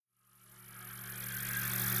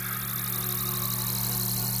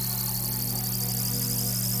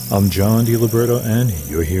I'm John DiLiberto, and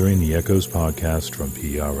you're hearing the Echoes podcast from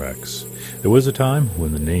PRX. There was a time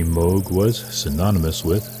when the name Moog was synonymous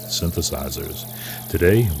with synthesizers.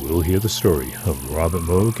 Today, we'll hear the story of Robert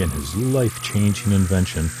Moog and his life-changing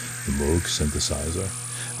invention, the Moog synthesizer.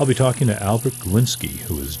 I'll be talking to Albert Glinsky,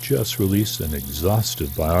 who has just released an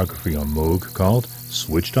exhaustive biography on Moog called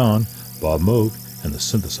Switched On, Bob Moog and the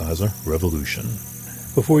Synthesizer Revolution.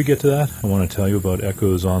 Before we get to that, I want to tell you about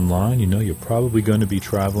Echoes Online. You know, you're probably going to be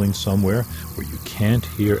traveling somewhere where you can't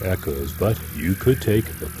hear echoes, but you could take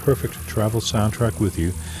the perfect travel soundtrack with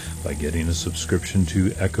you by getting a subscription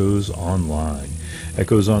to Echoes Online.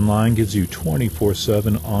 Echoes Online gives you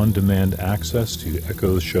 24/7 on-demand access to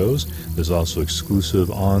Echoes shows. There's also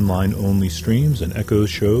exclusive online-only streams and Echoes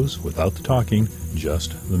shows without the talking,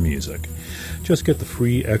 just the music. Just get the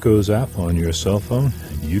free Echoes app on your cell phone,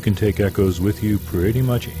 and you can take Echoes with you pretty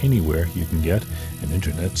much anywhere you can get an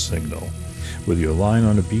internet signal. Whether you're lying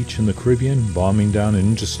on a beach in the Caribbean, bombing down an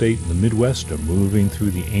interstate in the Midwest, or moving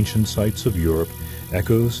through the ancient sites of Europe,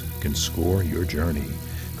 Echoes can score your journey.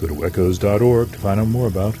 Go to echoes.org to find out more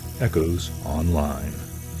about Echoes Online.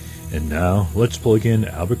 And now, let's plug in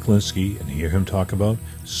Albert Glinsky and hear him talk about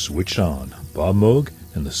Switched On, Bob Moog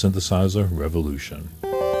and the Synthesizer Revolution.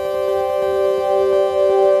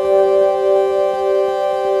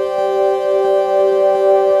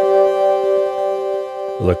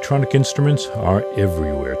 Electronic instruments are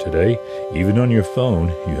everywhere today. Even on your phone,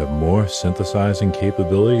 you have more synthesizing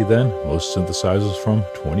capability than most synthesizers from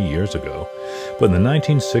 20 years ago. But in the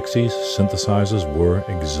 1960s, synthesizers were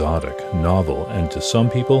exotic, novel, and to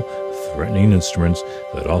some people, threatening instruments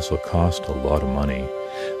that also cost a lot of money.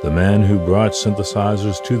 The man who brought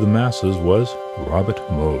synthesizers to the masses was Robert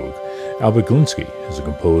Moog. Albert Glinsky is a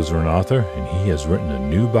composer and author, and he has written a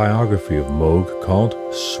new biography of Moog called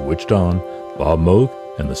Switched On, Bob Moog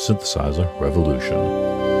and the Synthesizer Revolution.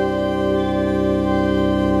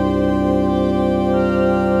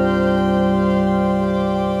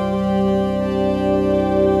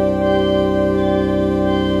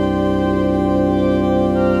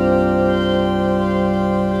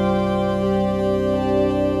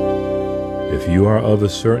 If you are of a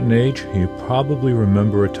certain age, you probably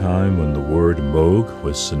remember a time when the word Moog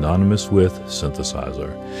was synonymous with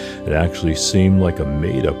synthesizer. It actually seemed like a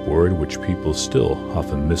made-up word which people still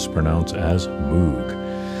often mispronounce as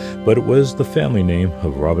Moog. But it was the family name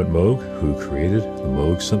of Robert Moog who created the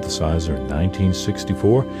Moog synthesizer in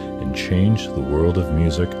 1964 and changed the world of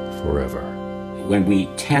music forever. When we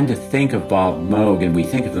tend to think of Bob Moog and we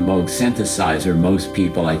think of the Moog synthesizer, most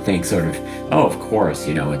people, I think, sort of, oh, of course,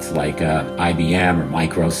 you know, it's like IBM or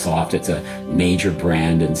Microsoft. It's a major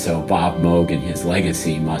brand, and so Bob Moog and his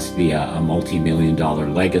legacy must be a multi-million-dollar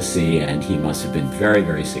legacy, and he must have been very,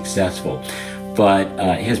 very successful.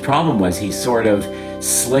 But his problem was he sort of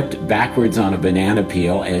slipped backwards on a banana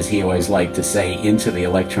peel, as he always liked to say, into the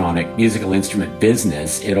electronic musical instrument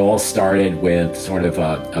business. It all started with sort of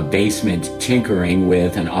a basement tinkering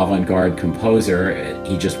with an avant-garde composer.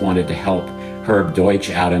 He just wanted to help Herb Deutsch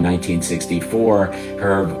out in 1964.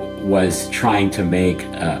 Herb was trying to make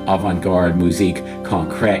avant-garde musique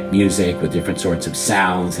concrète music with different sorts of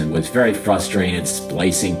sounds, and was very frustrated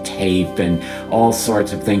splicing tape and all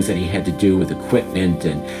sorts of things that he had to do with equipment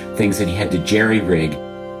and things that he had to jerry-rig.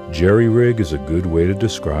 Jerry-rig is a good way to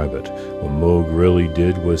describe it. What Moog really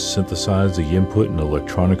did was synthesize the input and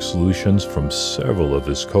electronic solutions from several of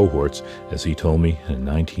his cohorts, as he told me in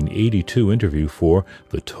a 1982 interview for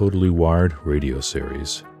the Totally Wired radio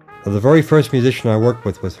series. The very first musician I worked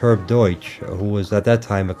with was Herb Deutsch, who was at that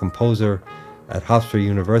time a composer at Hofstra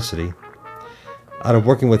University. Out of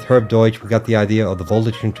working with Herb Deutsch, we got the idea of the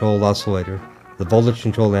voltage-controlled oscillator, the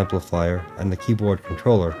voltage-controlled amplifier, and the keyboard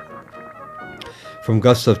controller. From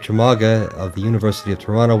Gustav Chamaga of the University of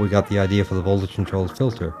Toronto, we got the idea for the voltage-controlled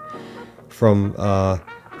filter. From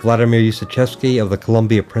Vladimir Usichevsky of the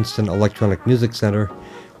Columbia-Princeton Electronic Music Center,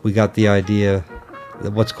 we got the idea,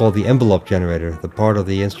 what's called the envelope generator, the part of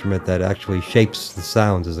the instrument that actually shapes the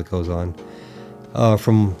sounds as it goes on.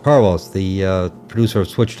 From Parvos, the producer of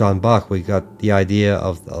Switched On Bach, we got the idea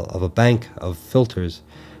of a bank of filters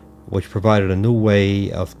which provided a new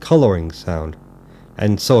way of coloring sound.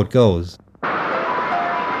 And so it goes.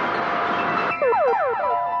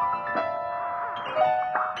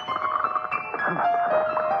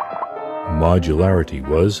 Modularity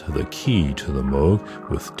was the key to the Moog,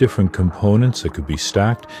 with different components that could be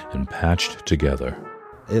stacked and patched together.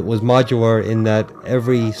 It was modular in that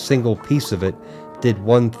every single piece of it did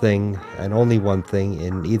one thing and only one thing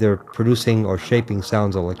in either producing or shaping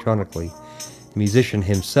sounds electronically. The musician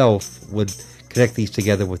himself would connect these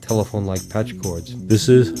together with telephone-like patch cords. This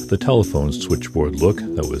is the telephone switchboard look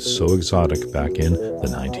that was so exotic back in the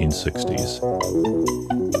 1960s.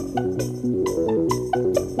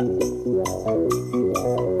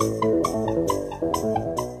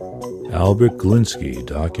 Albert Glinsky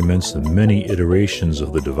documents the many iterations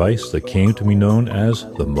of the device that came to be known as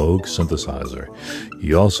the Moog synthesizer.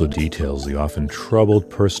 He also details the often troubled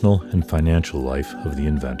personal and financial life of the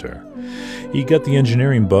inventor. He got the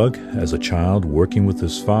engineering bug as a child working with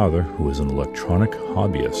his father, who was an electronic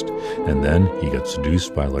hobbyist, and then he got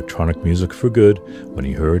seduced by electronic music for good when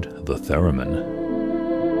he heard the theremin.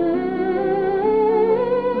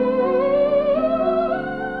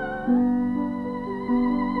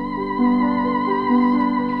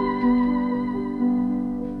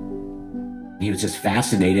 He was just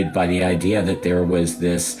fascinated by the idea that there was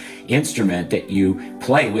this instrument that you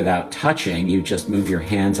play without touching. You just move your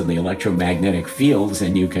hands on the electromagnetic fields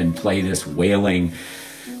and you can play this wailing,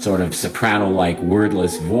 sort of soprano-like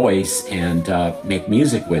wordless voice and make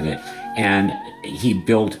music with it. And he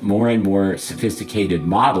built more and more sophisticated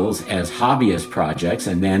models as hobbyist projects,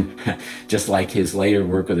 and then just like his later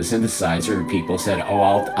work with a synthesizer, people said, oh,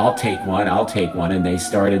 I'll take one, and they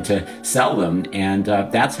started to sell them, and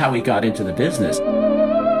that's how he got into the business.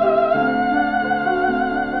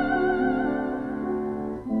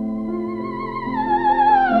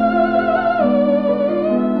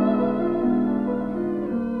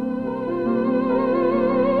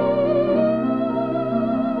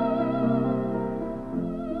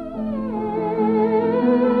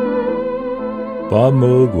 Bob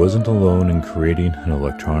Moog wasn't alone in creating an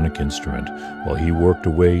electronic instrument. While he worked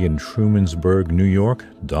away in Trumansburg, New York,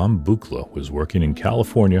 Don Buchla was working in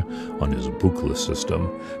California on his Buchla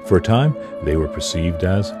system. For a time, they were perceived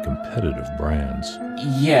as competitive brands.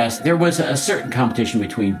 Yes, there was a certain competition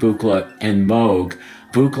between Buchla and Moog.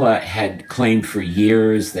 Buchla had claimed for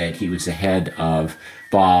years that he was ahead of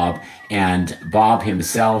Bob, and Bob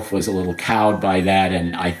himself was a little cowed by that,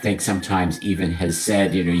 and I think sometimes even has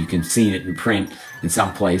said, you can see it in print in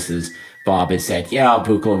some places. Bob has said, yeah,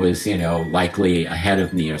 Buchla was, likely ahead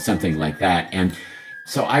of me or something like that. And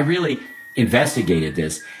so I really investigated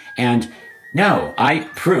this, and no, I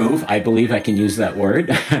believe I can use that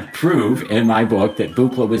word, prove in my book that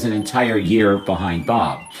Buchla was an entire year behind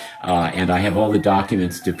Bob. And I have all the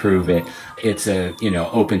documents to prove it. It's a,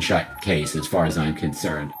 open shut case as far as I'm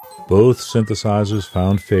concerned. Both synthesizers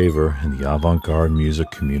found favor in the avant-garde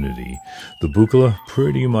music community. The Buchla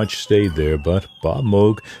pretty much stayed there, but Bob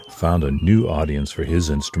Moog found a new audience for his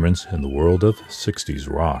instruments in the world of 60s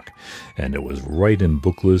rock. And it was right in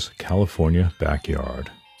Buchla's California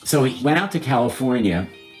backyard. So he went out to California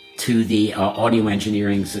to the Audio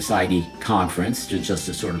Engineering Society conference just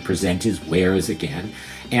to sort of present his wares again.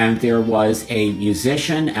 And there was a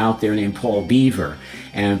musician out there named Paul Beaver.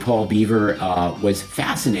 And Paul Beaver was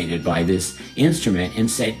fascinated by this instrument and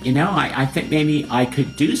said, I think maybe I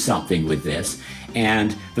could do something with this.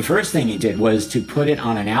 And the first thing he did was to put it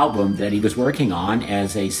on an album that he was working on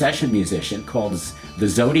as a session musician called The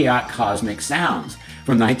Zodiac Cosmic Sounds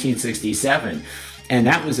from 1967. And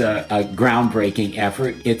that was a groundbreaking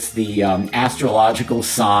effort. It's the astrological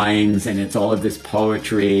signs, and it's all of this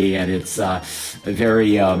poetry, and it's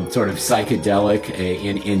very sort of psychedelic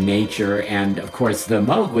in nature. And of course, the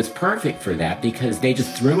Moog was perfect for that because they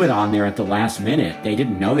just threw it on there at the last minute. They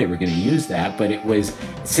didn't know they were going to use that, but it was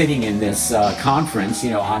sitting in this conference,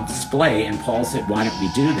 on display. And Paul said, "Why don't we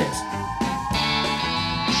do this?"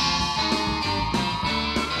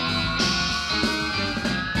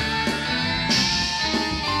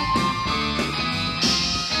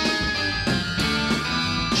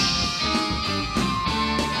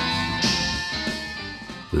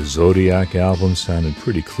 The Zodiac album sounded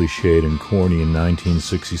pretty cliched and corny in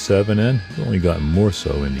 1967, and it only got more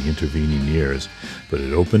so in the intervening years. But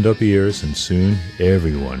it opened up ears, and soon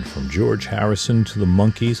everyone from George Harrison to the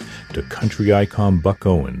Monkees to country icon Buck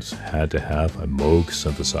Owens had to have a Moog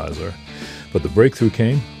synthesizer. But the breakthrough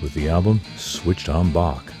came with the album Switched on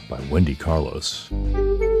Bach by Wendy Carlos.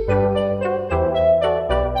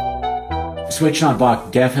 Switched on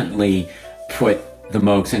Bach definitely put the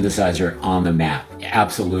Moog synthesizer on the map.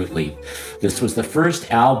 Absolutely. This was the first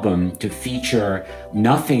album to feature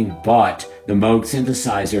nothing but the Moog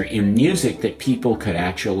synthesizer in music that people could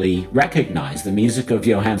actually recognize, the music of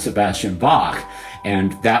Johann Sebastian Bach.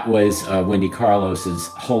 And that was Wendy Carlos's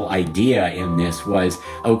whole idea in this was,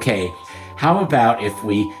 okay, how about if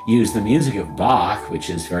we use the music of Bach, which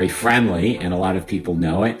is very friendly and a lot of people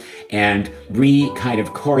know it, and kind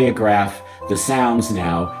of choreograph the sounds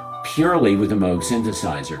now purely with a Moog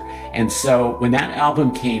synthesizer. And so when that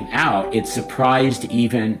album came out, it surprised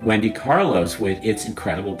even Wendy Carlos with its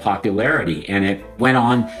incredible popularity. And it went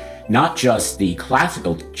on not just the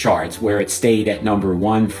classical charts, where it stayed at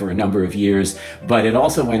 #1 for a number of years, but it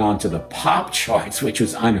also went on to the pop charts, which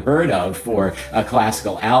was unheard of for a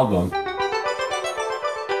classical album.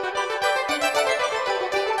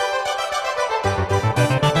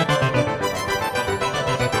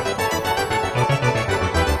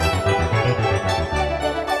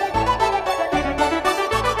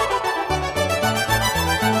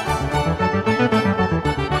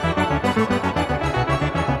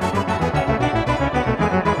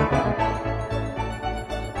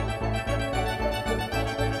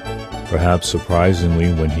 Perhaps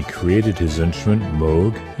surprisingly, when he created his instrument,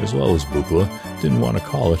 Moog, as well as Buchla, didn't want to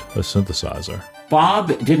call it a synthesizer.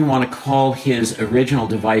 Bob didn't want to call his original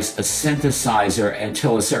device a synthesizer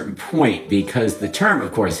until a certain point, because the term,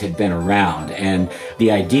 of course, had been around, and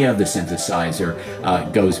the idea of the synthesizer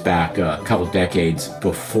goes back a couple decades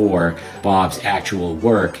before Bob's actual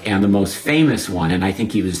work. And the most famous one, and I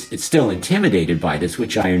think he was still intimidated by this,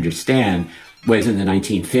 which I understand, was in the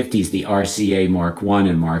 1950s, the RCA Mark I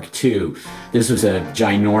and Mark II. This was a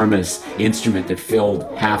ginormous instrument that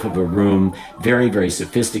filled half of a room, very, very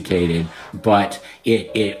sophisticated, but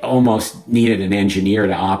it almost needed an engineer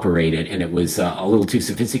to operate it, and it was a little too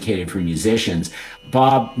sophisticated for musicians.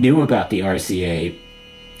 Bob knew about the RCA,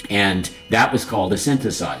 and that was called a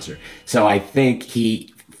synthesizer. So I think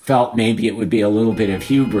he felt maybe it would be a little bit of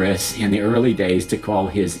hubris in the early days to call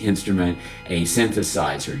his instrument a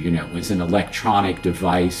synthesizer. You know, it was an electronic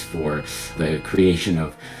device for the creation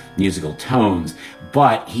of musical tones.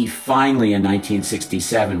 But he finally, in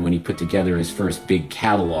 1967, when he put together his first big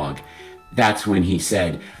catalog, that's when he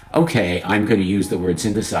said, okay, I'm going to use the word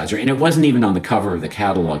synthesizer. And it wasn't even on the cover of the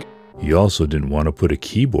catalog. He also didn't want to put a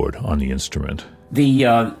keyboard on the instrument.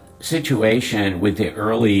 The situation with the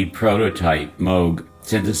early prototype Moog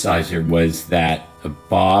synthesizer was that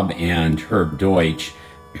Bob and Herb Deutsch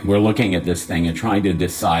were looking at this thing and trying to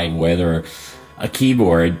decide whether a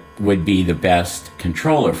keyboard would be the best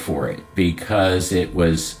controller for it, because it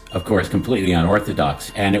was, of course, completely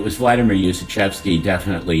unorthodox. And it was Vladimir Ussachevsky,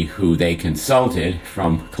 definitely, who they consulted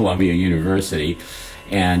from Columbia University.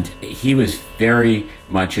 And he was very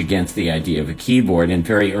much against the idea of a keyboard. And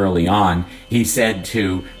very early on, he said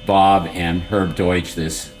to Bob and Herb Deutsch,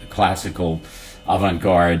 this classical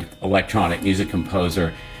avant-garde electronic music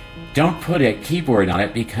composer, don't put a keyboard on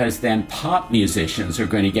it, because then pop musicians are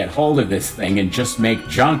going to get hold of this thing and just make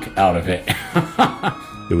junk out of it.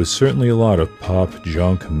 There was certainly a lot of pop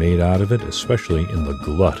junk made out of it, especially in the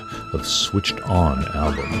glut of switched-on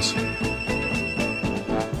albums.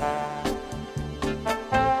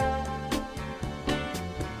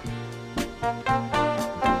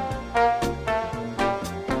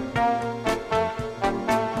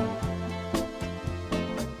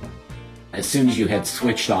 As soon as you had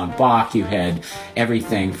switched on Bach, you had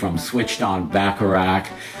everything from switched on Bacharach,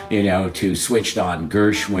 to switched on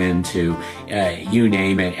Gershwin, to you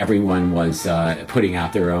name it. Everyone was putting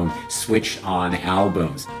out their own switched on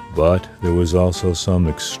albums. But there was also some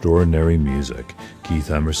extraordinary music.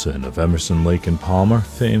 Keith Emerson of Emerson, Lake and Palmer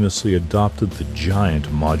famously adopted the giant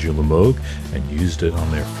modular Moog and used it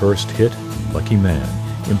on their first hit, Lucky Man,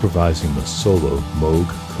 improvising the solo Moog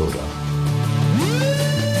coda.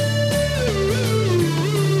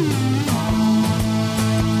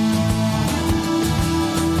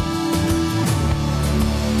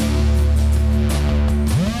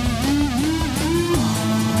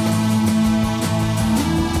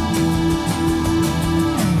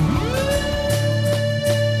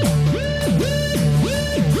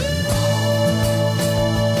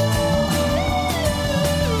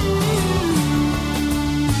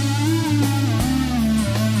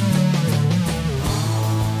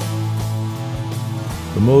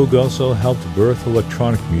 The Moog also helped birth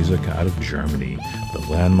electronic music out of Germany. The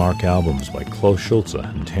landmark albums by Klaus Schulze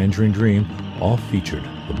and Tangerine Dream all featured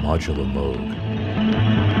the modular Moog.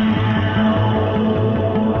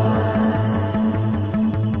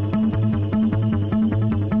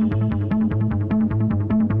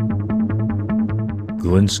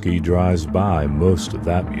 Glinski drives by most of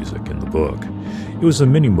that music in the book. It was a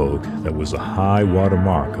mini Moog that was a high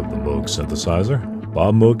watermark of the Moog synthesizer.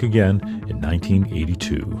 Bob Moog again in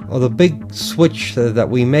 1982. Well, the big switch that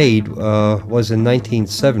we made was in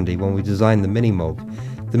 1970 when we designed the Mini Moog.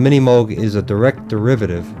 The Mini Moog is a direct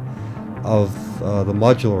derivative of the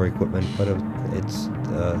modular equipment, but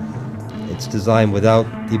it's designed without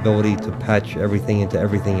the ability to patch everything into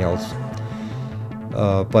everything else.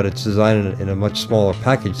 But it's designed in a much smaller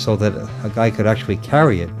package so that a guy could actually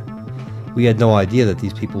carry it we had no idea that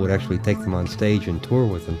these people would actually take them on stage and tour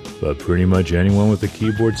with them. But pretty much anyone with a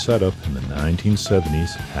keyboard setup in the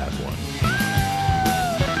 1970s had one.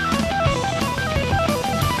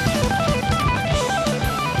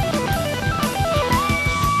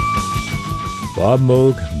 Bob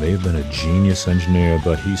Moog may have been a genius engineer,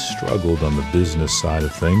 but he struggled on the business side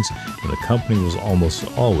of things, and the company was almost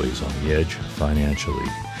always on the edge financially.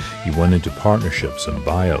 He went into partnerships and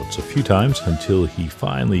buyouts a few times until he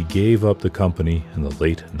finally gave up the company in the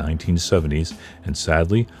late 1970s, and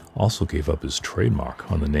sadly also gave up his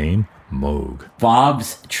trademark on the name Moog.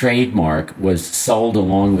 Bob's trademark was sold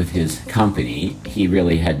along with his company. He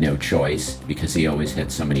really had no choice because he always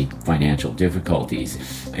had so many financial difficulties.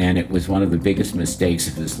 And it was one of the biggest mistakes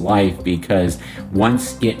of his life because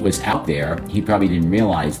once it was out there, he probably didn't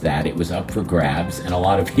realize that it was up for grabs and a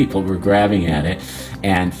lot of people were grabbing at it.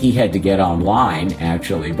 And he had to get online,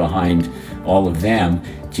 actually, behind all of them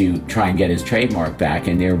to try and get his trademark back,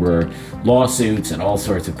 and there were lawsuits and all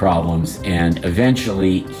sorts of problems, and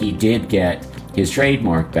eventually he did get his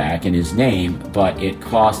trademark back and his name, but it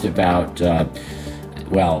cost about a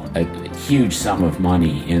huge sum of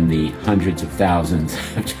money in the hundreds of thousands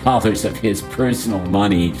of dollars of his personal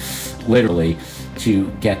money, literally, to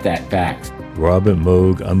get that back. Robert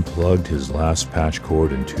Moog unplugged his last patch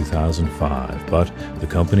cord in 2005, but the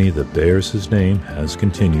company that bears his name has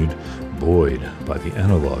continued, buoyed by the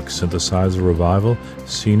analog synthesizer revival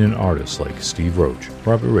seen in artists like Steve Roach,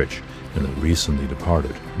 Robert Rich, and the recently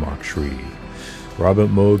departed Mark Shreve. Robert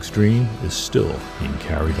Moog's dream is still being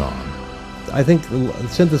carried on. I think the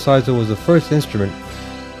synthesizer was the first instrument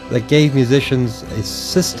that gave musicians a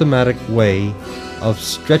systematic way of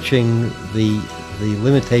stretching the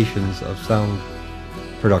limitations of sound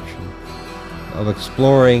production, of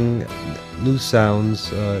exploring new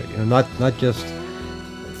sounds, not just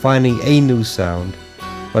finding a new sound,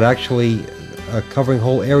 but actually covering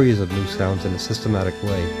whole areas of new sounds in a systematic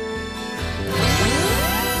way.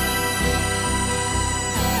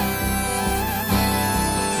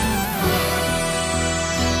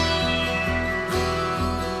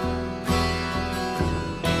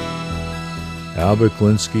 Albert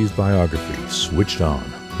Glinsky's biography, Switched On,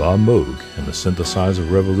 Bob Moog and the Synthesizer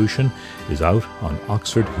Revolution, is out on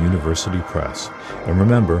Oxford University Press. And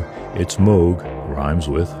remember, it's Moog rhymes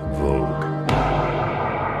with Vogue.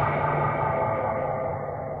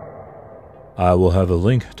 I will have a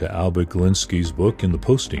link to Albert Glinsky's book in the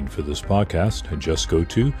posting for this podcast. Just go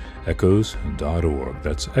to echoes.org.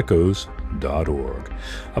 That's echoes.org.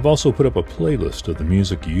 I've also put up a playlist of the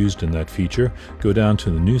music used in that feature. Go down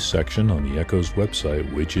to the news section on the Echoes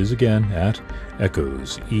website, which is again at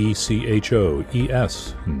echoes, echoes.org.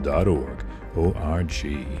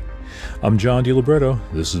 O-R-G. I'm John DiLibretto.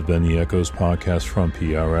 This has been the Echoes podcast from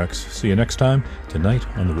PRX. See you next time, tonight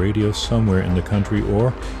on the radio somewhere in the country,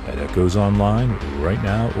 or at Echoes Online right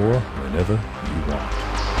now or whenever you want.